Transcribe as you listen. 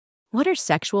What are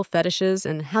sexual fetishes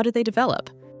and how do they develop?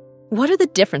 What are the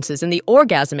differences in the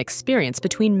orgasm experience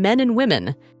between men and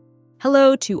women?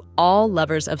 Hello to all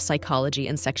lovers of psychology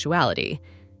and sexuality.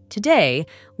 Today,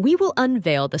 we will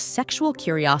unveil the sexual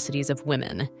curiosities of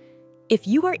women. If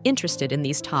you are interested in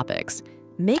these topics,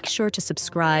 make sure to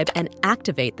subscribe and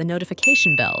activate the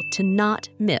notification bell to not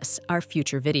miss our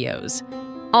future videos.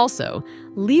 Also,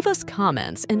 leave us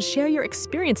comments and share your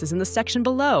experiences in the section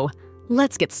below.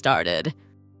 Let's get started.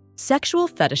 Sexual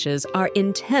fetishes are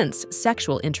intense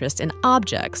sexual interest in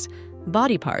objects,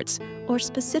 body parts, or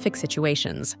specific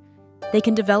situations. They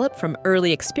can develop from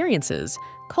early experiences,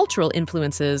 cultural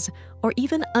influences, or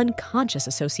even unconscious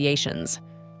associations.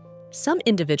 Some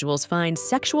individuals find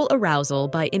sexual arousal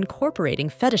by incorporating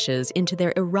fetishes into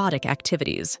their erotic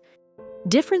activities.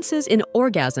 Differences in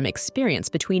orgasm experience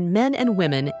between men and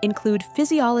women include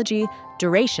physiology,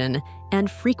 duration, and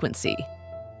frequency.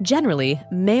 Generally,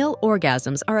 male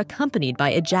orgasms are accompanied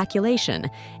by ejaculation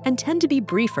and tend to be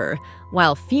briefer,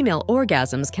 while female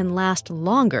orgasms can last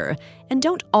longer and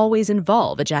don't always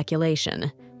involve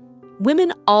ejaculation.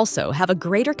 Women also have a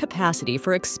greater capacity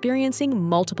for experiencing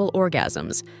multiple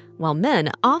orgasms, while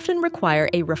men often require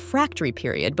a refractory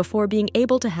period before being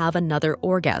able to have another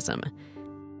orgasm.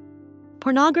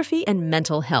 Pornography and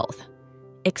mental health.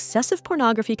 Excessive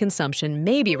pornography consumption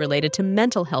may be related to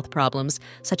mental health problems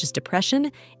such as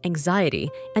depression,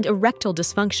 anxiety, and erectile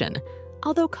dysfunction,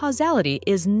 although causality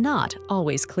is not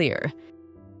always clear.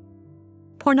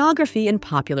 Pornography in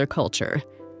popular culture.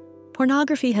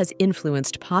 Pornography has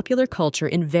influenced popular culture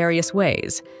in various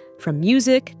ways, from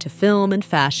music to film and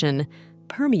fashion,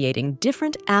 permeating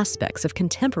different aspects of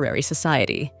contemporary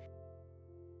society.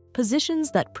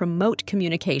 Positions that promote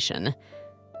communication.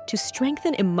 To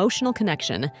strengthen emotional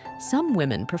connection, some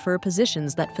women prefer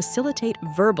positions that facilitate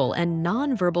verbal and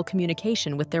nonverbal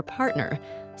communication with their partner,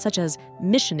 such as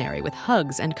missionary with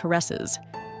hugs and caresses.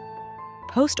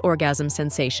 Post-orgasm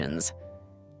sensations.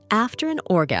 After an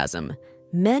orgasm,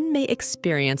 men may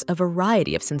experience a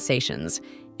variety of sensations,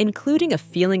 including a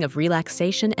feeling of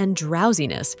relaxation and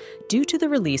drowsiness due to the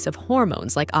release of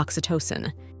hormones like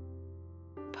oxytocin.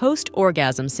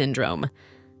 Post-orgasm syndrome.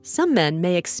 Some men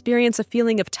may experience a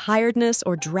feeling of tiredness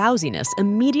or drowsiness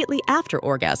immediately after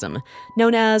orgasm,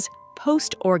 known as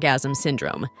post-orgasm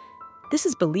syndrome. This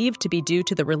is believed to be due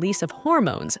to the release of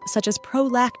hormones such as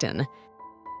prolactin.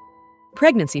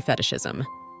 Pregnancy fetishism.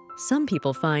 Some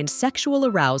people find sexual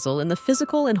arousal in the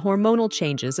physical and hormonal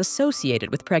changes associated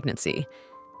with pregnancy.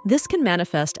 This can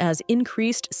manifest as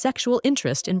increased sexual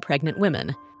interest in pregnant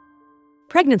women.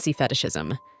 Pregnancy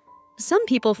fetishism. Some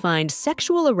people find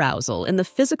sexual arousal in the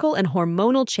physical and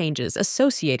hormonal changes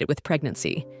associated with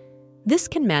pregnancy. This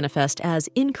can manifest as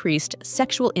increased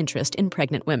sexual interest in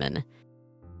pregnant women.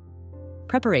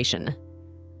 Preparation.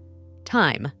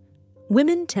 Time.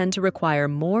 Women tend to require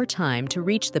more time to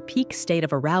reach the peak state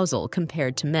of arousal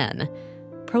compared to men.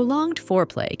 Prolonged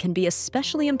foreplay can be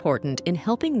especially important in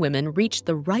helping women reach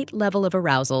the right level of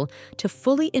arousal to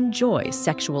fully enjoy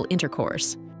sexual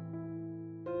intercourse.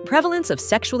 Prevalence of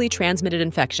sexually transmitted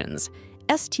infections,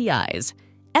 STIs.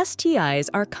 STIs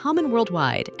are common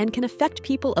worldwide and can affect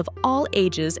people of all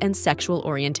ages and sexual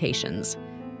orientations.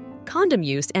 Condom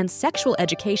use and sexual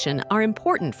education are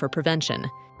important for prevention.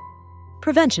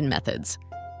 Prevention methods.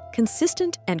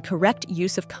 Consistent and correct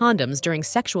use of condoms during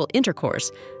sexual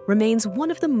intercourse remains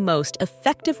one of the most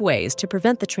effective ways to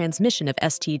prevent the transmission of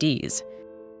STDs.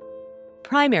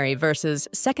 Primary versus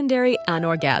secondary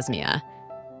anorgasmia.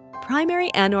 Primary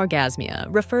anorgasmia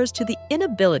refers to the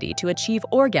inability to achieve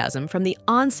orgasm from the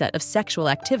onset of sexual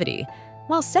activity,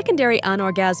 while secondary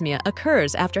anorgasmia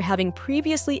occurs after having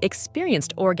previously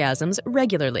experienced orgasms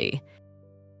regularly.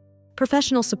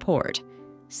 Professional support.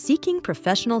 Seeking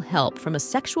professional help from a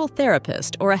sexual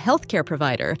therapist or a healthcare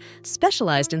provider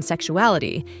specialized in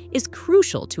sexuality is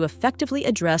crucial to effectively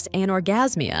address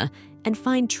anorgasmia and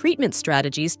find treatment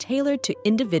strategies tailored to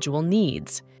individual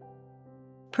needs.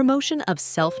 Promotion of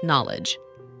self-knowledge.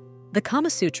 The Kama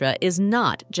Sutra is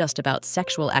not just about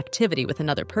sexual activity with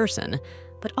another person,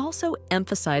 but also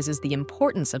emphasizes the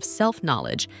importance of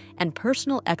self-knowledge and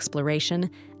personal exploration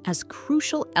as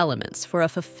crucial elements for a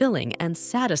fulfilling and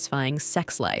satisfying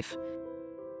sex life.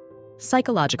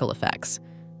 Psychological effects.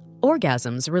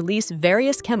 Orgasms release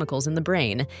various chemicals in the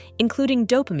brain, including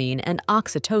dopamine and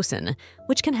oxytocin,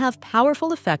 which can have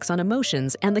powerful effects on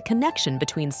emotions and the connection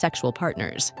between sexual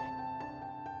partners.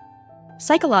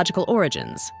 Psychological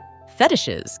origins.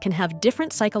 Fetishes can have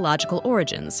different psychological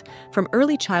origins, from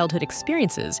early childhood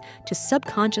experiences to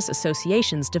subconscious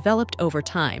associations developed over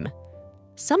time.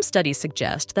 Some studies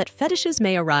suggest that fetishes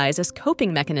may arise as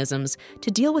coping mechanisms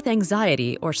to deal with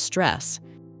anxiety or stress.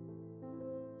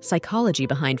 Psychology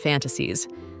behind fantasies.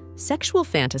 Sexual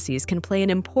fantasies can play an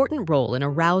important role in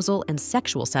arousal and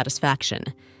sexual satisfaction.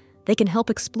 They can help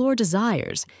explore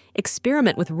desires,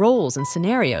 experiment with roles and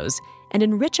scenarios, and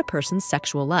enrich a person's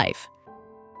sexual life.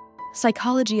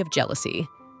 Psychology of jealousy.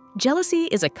 Jealousy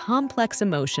is a complex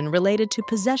emotion related to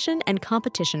possession and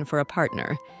competition for a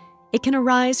partner. It can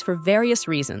arise for various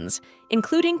reasons,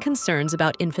 including concerns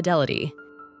about infidelity.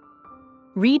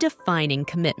 Redefining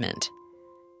commitment.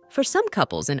 For some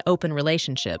couples in open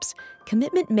relationships,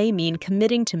 commitment may mean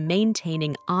committing to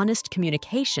maintaining honest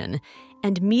communication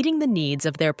and meeting the needs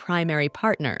of their primary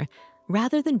partner,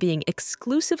 rather than being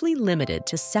exclusively limited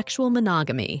to sexual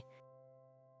monogamy.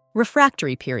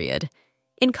 Refractory period.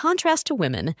 In contrast to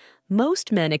women,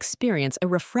 most men experience a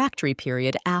refractory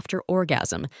period after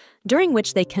orgasm, during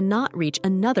which they cannot reach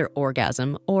another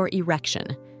orgasm or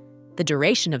erection. The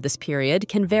duration of this period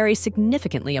can vary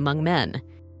significantly among men.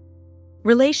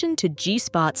 Relation to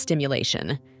G-spot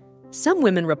stimulation. Some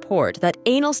women report that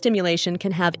anal stimulation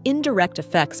can have indirect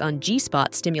effects on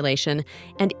G-spot stimulation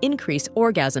and increase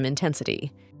orgasm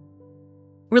intensity.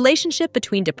 Relationship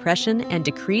between depression and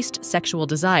decreased sexual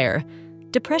desire.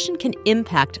 Depression can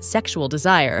impact sexual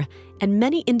desire, and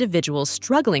many individuals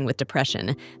struggling with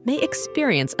depression may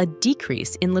experience a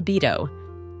decrease in libido.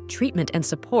 Treatment and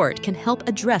support can help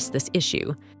address this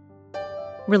issue.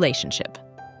 Relationship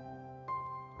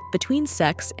between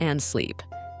sex and sleep.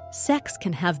 Sex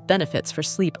can have benefits for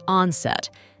sleep onset,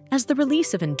 as the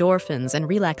release of endorphins and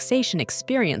relaxation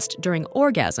experienced during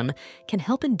orgasm can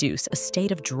help induce a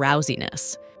state of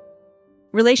drowsiness.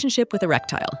 Relationship with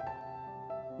erectile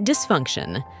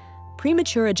dysfunction.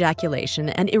 Premature ejaculation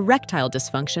and erectile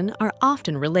dysfunction are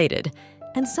often related,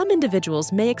 and some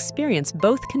individuals may experience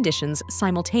both conditions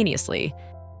simultaneously.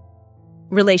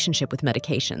 Relationship with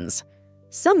medications.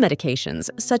 Some medications,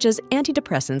 such as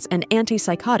antidepressants and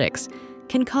antipsychotics,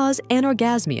 can cause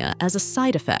anorgasmia as a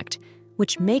side effect,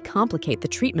 which may complicate the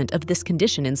treatment of this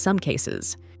condition in some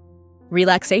cases.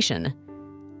 Relaxation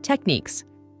techniques.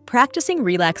 Practicing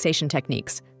relaxation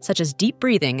techniques, such as deep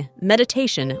breathing,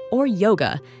 meditation, or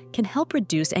yoga, can help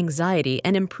reduce anxiety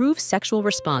and improve sexual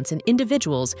response in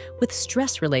individuals with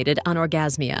stress-related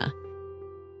anorgasmia.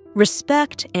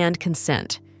 Respect and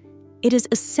consent. It is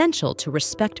essential to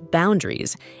respect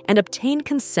boundaries and obtain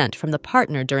consent from the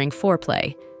partner during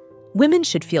foreplay. Women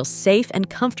should feel safe and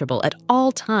comfortable at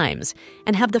all times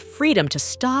and have the freedom to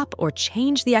stop or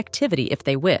change the activity if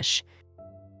they wish.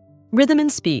 Rhythm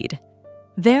and speed.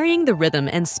 Varying the rhythm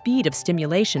and speed of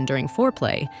stimulation during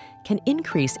foreplay can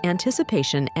increase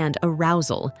anticipation and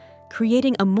arousal,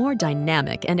 creating a more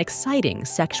dynamic and exciting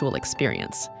sexual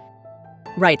experience.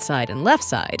 Right side and left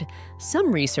side.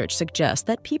 Some research suggests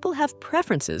that people have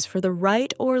preferences for the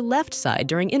right or left side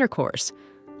during intercourse,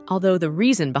 although the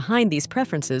reason behind these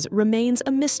preferences remains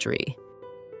a mystery.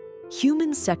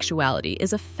 Human sexuality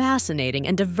is a fascinating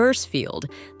and diverse field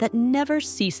that never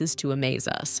ceases to amaze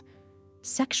us.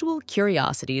 Sexual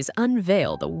curiosities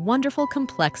unveil the wonderful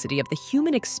complexity of the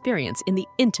human experience in the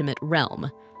intimate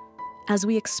realm. As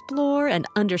we explore and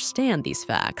understand these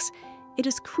facts, it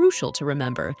is crucial to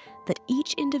remember that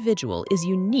each individual is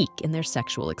unique in their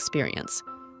sexual experience.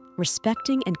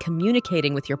 Respecting and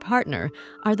communicating with your partner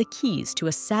are the keys to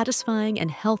a satisfying and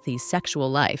healthy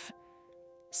sexual life.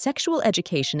 Sexual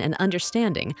education and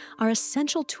understanding are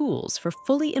essential tools for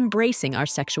fully embracing our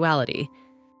sexuality.